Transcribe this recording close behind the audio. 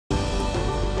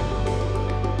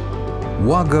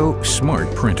WAGO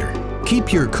Smart Printer.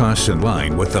 Keep your costs in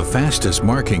line with the fastest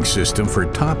marking system for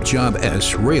TopJob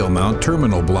S rail mount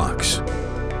terminal blocks.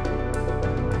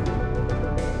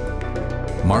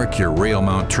 Mark your rail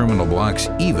mount terminal blocks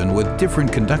even with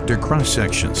different conductor cross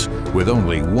sections with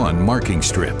only one marking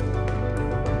strip.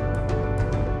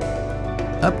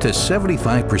 Up to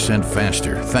 75%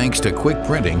 faster thanks to quick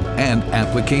printing and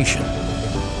application.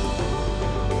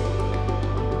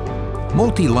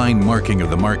 Multi-line marking of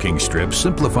the marking strip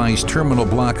simplifies terminal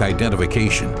block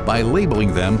identification by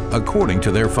labeling them according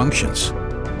to their functions.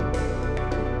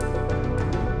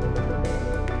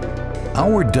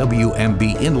 Our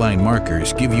WMB inline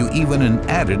markers give you even an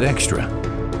added extra.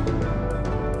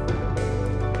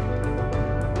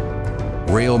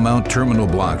 Rail mount terminal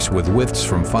blocks with widths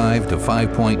from 5 to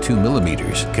 5.2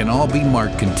 millimeters can all be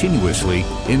marked continuously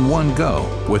in one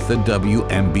go with the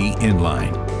WMB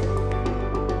inline.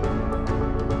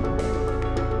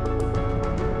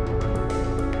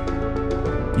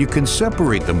 You can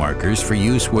separate the markers for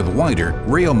use with wider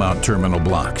rail mount terminal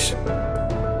blocks.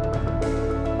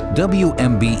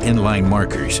 WMB inline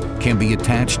markers can be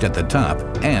attached at the top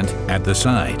and at the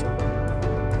side.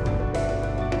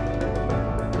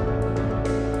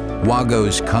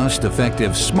 WAGO's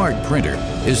cost-effective smart printer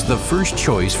is the first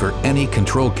choice for any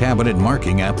control cabinet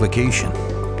marking application.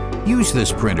 Use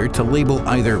this printer to label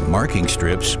either marking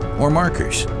strips or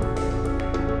markers.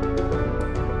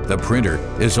 The printer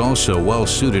is also well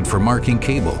suited for marking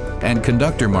cable and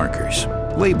conductor markers,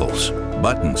 labels,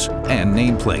 buttons, and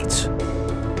nameplates.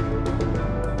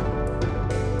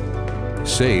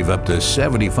 Save up to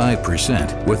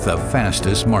 75% with the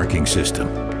fastest marking system.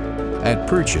 At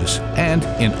purchase and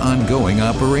in ongoing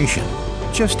operation.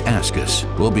 Just ask us.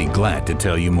 We'll be glad to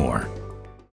tell you more.